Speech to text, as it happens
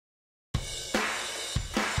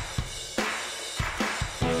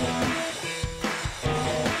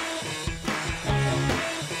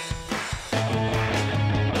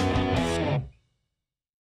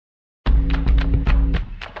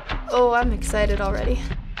Oh, I'm excited already.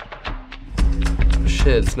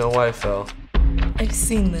 Shit, Snow White fell. I've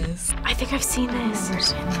seen this. I think I've seen this. I've never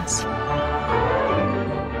seen this.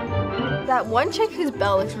 That one chick whose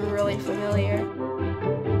bell looks really familiar.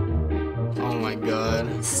 Oh my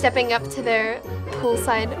god. Stepping up to their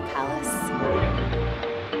poolside palace.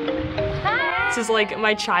 This is like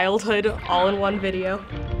my childhood all in one video.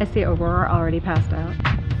 I see Aurora already passed out.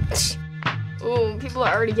 Ooh, people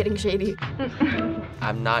are already getting shady.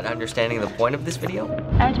 I'm not understanding the point of this video.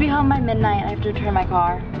 I have to be home by midnight. I have to return my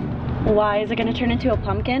car. Why? Is it gonna turn into a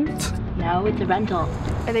pumpkin? No, it's a rental.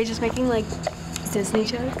 Are they just making like Disney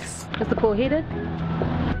jokes? Is the pool heated?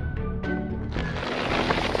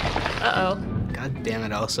 Uh-oh. God damn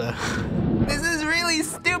it, Elsa. This is really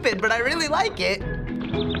stupid, but I really like it.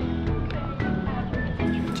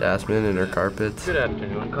 Jasmine and her carpets. Good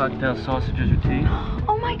afternoon. Cocktail, sausages, or tea?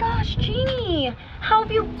 Oh my gosh, Jeannie! How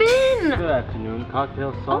have you been? Good afternoon.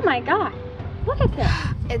 Cocktail, sausages. Oh my god. Look at this.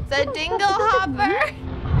 It's a dingle hopper.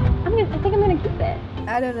 I think I'm gonna keep it.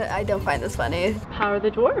 I don't find this funny. How are the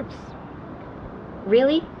dwarves?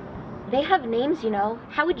 Really? They have names, you know.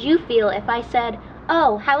 How would you feel if I said,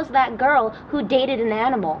 oh, how's that girl who dated an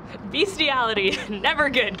animal? Bestiality. Never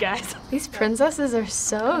good, guys. These princesses are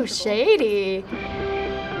so shady.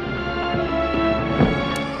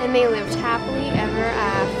 And they lived happily ever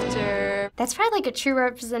after. That's probably like a true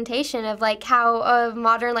representation of like how a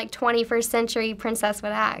modern like 21st century princess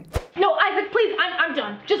would act. No, Isaac, please, I'm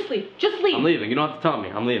done. Just leave, just leave. I'm leaving. You don't have to tell me.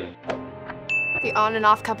 I'm leaving. The on and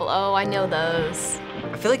off couple, oh, I know those.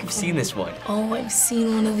 I feel like I've seen this one. Oh, I've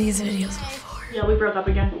seen one of these videos before. Yeah, we broke up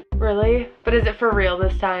again. Really? But is it for real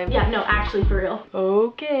this time? Yeah, no, actually for real.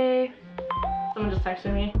 Okay. Someone just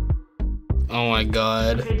texted me. Oh my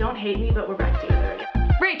god. Okay, don't hate me, but we're back together again.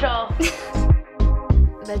 Rachel!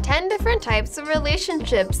 The 10 different types of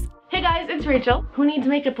relationships. Hey guys, it's Rachel. Who needs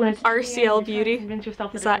makeup when it's RCL Beauty. Convince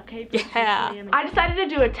yourself Is that? okay? Yeah. I decided to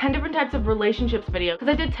do a 10 different types of relationships video because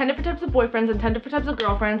I did 10 different types of boyfriends and 10 different types of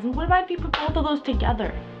girlfriends, and what if we put both of those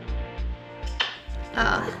together?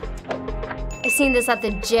 I've seen this at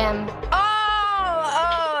the gym.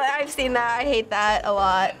 Oh, I've seen that. I hate that a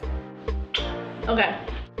lot. Okay,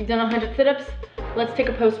 you've done 100 sit-ups. Let's take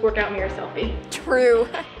a post-workout mirror selfie. True.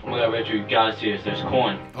 Oh my god, Rachel, you gotta see this. There's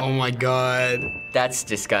corn. Oh my god. That's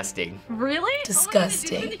disgusting. Really?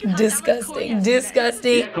 Disgusting. Disgusting.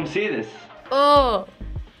 Disgusting. Yeah, come see this. Oh,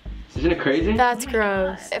 Isn't it crazy? that's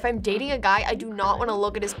gross. If I'm dating a guy, I do not want to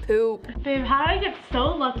look at his poop. Babe, how did I get so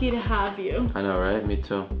lucky to have you? I know, right? Me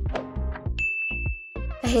too.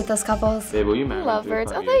 I hate those couples. Babe, will you marry me?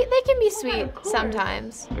 Lovebirds. 3 Oh, to 5 years? they can be sweet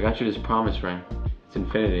sometimes. I got you this promise ring. It's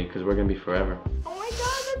infinity, because we're gonna be forever. Oh my god,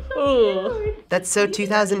 that's so cute. That's so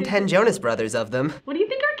 2010 Jonas Brothers of them. What do you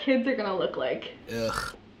think our kids are gonna look like?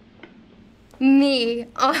 Ugh. Me.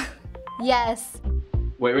 Oh, yes.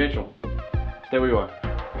 Wait, Rachel. Stay where you are.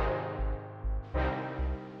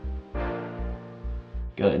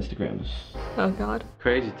 Gotta Instagram this. Oh god.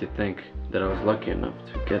 Crazy to think that I was lucky enough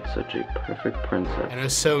to get such a perfect princess. I know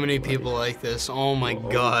so many people like this. Oh my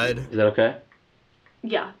god. Is that okay?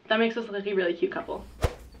 Yeah, that makes us look like a really cute couple.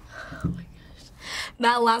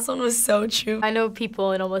 That last one was so true. I know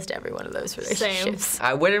people in almost every one of those relationships.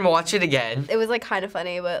 I wouldn't watch it again. It was like kind of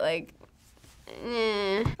funny, but like,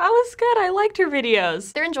 That was good. I liked her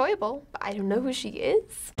videos. they're enjoyable. But I don't know who she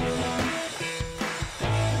is.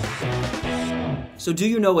 So do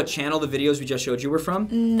you know what channel the videos we just showed you were from?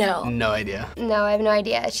 No. No idea. No, I have no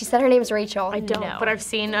idea. She said her name's Rachel. I don't, but I've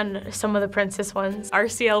seen on some of the princess ones.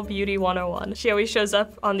 RCLBEAUTY101. She always shows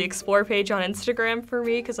up on the Explore page on Instagram for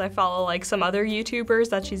me because I follow like some other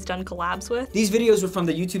YouTubers that she's done collabs with. These videos were from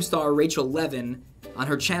the YouTube star Rachel Levin on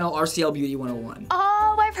her channel RCLBEAUTY101.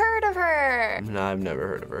 Oh, I've heard of her. No, I've never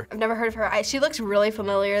heard of her. I've never heard of her. She looks really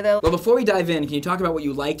familiar though. Well, before we dive in, can you talk about what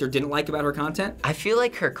you liked or didn't like about her content? I feel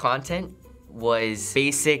like her content was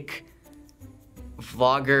basic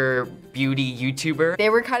vlogger, beauty YouTuber. They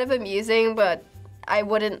were kind of amusing, but I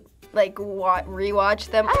wouldn't like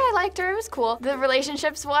rewatch them. I liked her, it was cool. The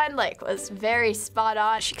relationships one like was very spot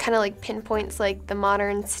on. She kind of like pinpoints like the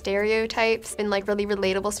modern stereotypes in like really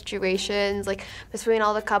relatable situations, like between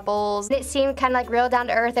all the couples. It seemed kind of like real down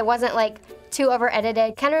to earth. It wasn't like too over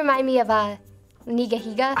edited. Kind of remind me of Niga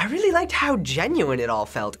Higa. I really liked how genuine it all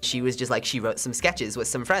felt. She was just like, she wrote some sketches with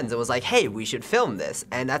some friends and was like, hey, we should film this.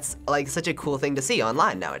 And that's like such a cool thing to see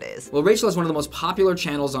online nowadays. Well, Rachel is one of the most popular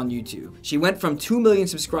channels on YouTube. She went from 2 million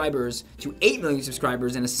subscribers to 8 million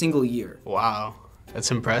subscribers in a single year. Wow. That's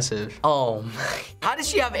impressive. Oh my. How does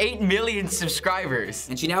she have 8 million subscribers?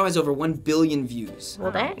 And she now has over 1 billion views.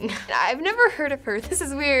 Well, dang. I've never heard of her. This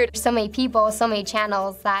is weird. So many people, so many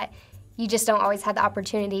channels that you just don't always have the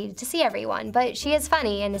opportunity to see everyone. But she is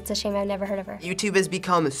funny, and it's a shame I've never heard of her. YouTube has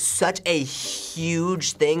become such a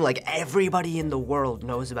huge thing, like everybody in the world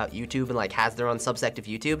knows about YouTube and like has their own subsect of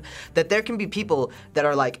YouTube, that there can be people that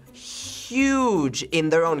are like huge in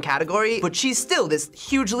their own category, but she's still this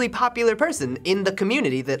hugely popular person in the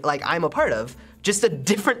community that like I'm a part of, just a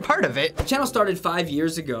different part of it. The channel started 5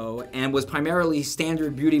 years ago and was primarily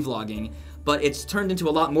standard beauty vlogging, but it's turned into a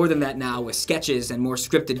lot more than that now with sketches and more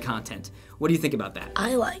scripted content. What do you think about that?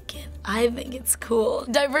 I like it. I think it's cool.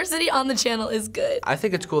 Diversity on the channel is good. I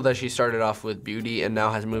think it's cool that she started off with beauty and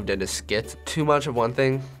now has moved into skits. Too much of one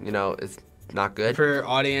thing, you know, it's not good. If her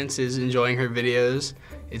audience is enjoying her videos,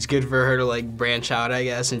 it's good for her to like branch out, I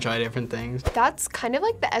guess, and try different things. That's kind of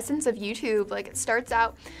like the essence of YouTube. Like it starts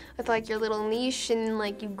out with like your little niche and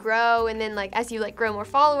like you grow, and then like as you like grow more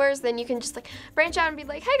followers, then you can just like branch out and be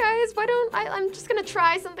like, hey guys, why don't I'm just gonna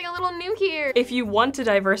try something a little new here. If you want to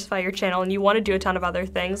diversify your channel and you want to do a ton of other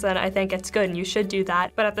things, then I think it's good and you should do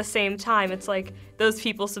that. But at the same time, it's like those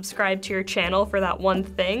people subscribe to your channel for that one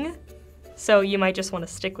thing, so you might just want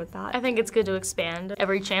to stick with that. I think it's good to expand.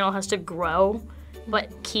 Every channel has to grow,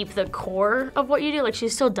 but keep the core of what you do. Like she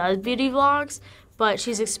still does beauty vlogs, but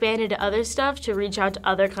she's expanded to other stuff to reach out to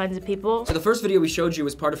other kinds of people. So the first video we showed you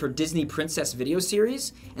was part of her Disney Princess video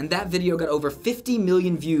series, and that video got over 50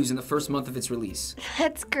 million views in the first month of its release.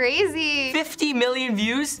 That's crazy. 50 million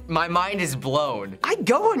views? My mind is blown. I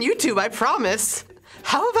go on YouTube, I promise.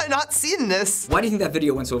 How have I not seen this? Why do you think that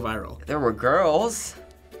video went so viral? There were girls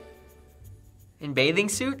in bathing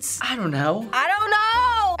suits? I don't know.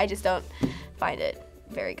 I just don't find it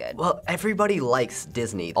very good. Well, everybody likes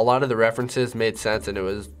Disney. A lot of the references made sense, and it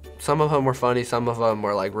was, some of them were funny, some of them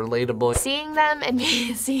were like relatable. Seeing them and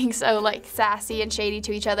seeing so like sassy and shady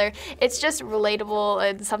to each other, it's just relatable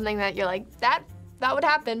and something that you're like, that would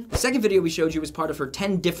happen. The second video we showed you was part of her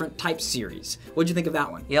 10 different types series. What'd you think of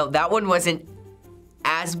that one? You know, that one wasn't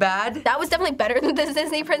as bad. That was definitely better than the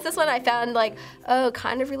Disney Princess one. I found like, oh,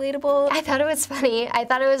 kind of relatable. I thought it was funny. I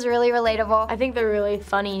thought it was really relatable. I think they're really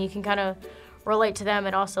funny and you can kind of relate to them,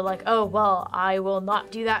 and also like, oh, well, I will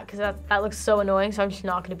not do that because that looks so annoying, so I'm just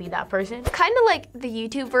not gonna be that person. It's kind of like the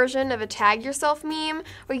YouTube version of a tag yourself meme,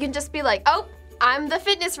 where you can just be like, oh, I'm the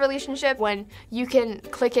fitness relationship, when you can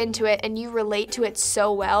click into it and you relate to it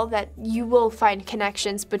so well that you will find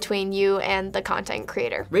connections between you and the content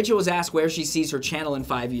creator. Rachel was asked where she sees her channel in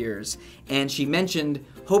 5 years, and she mentioned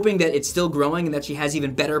hoping that it's still growing and that she has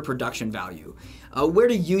even better production value. Where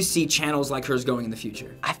do you see channels like hers going in the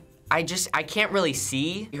future? I can't really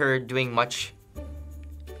see her doing much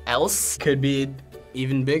else. Could be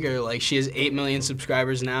even bigger. Like she has 8 million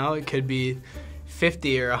subscribers now. It could be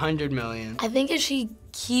 50 or 100 million. I think if she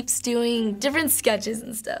keeps doing different sketches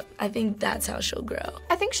and stuff, I think that's how she'll grow.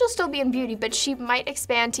 I think she'll still be in beauty, but she might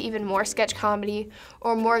expand to even more sketch comedy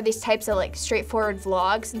or more of these types of like straightforward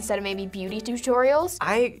vlogs instead of maybe beauty tutorials.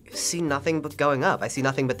 I see nothing but going up. I see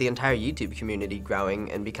nothing but the entire YouTube community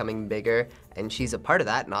growing and becoming bigger, and she's a part of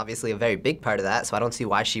that, and obviously a very big part of that, so I don't see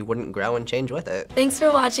why she wouldn't grow and change with it. Thanks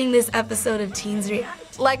for watching this episode of Teens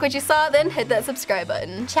React. Like what you saw, then hit that subscribe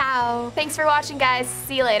button. Ciao. Thanks for watching, guys.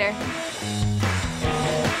 See you later.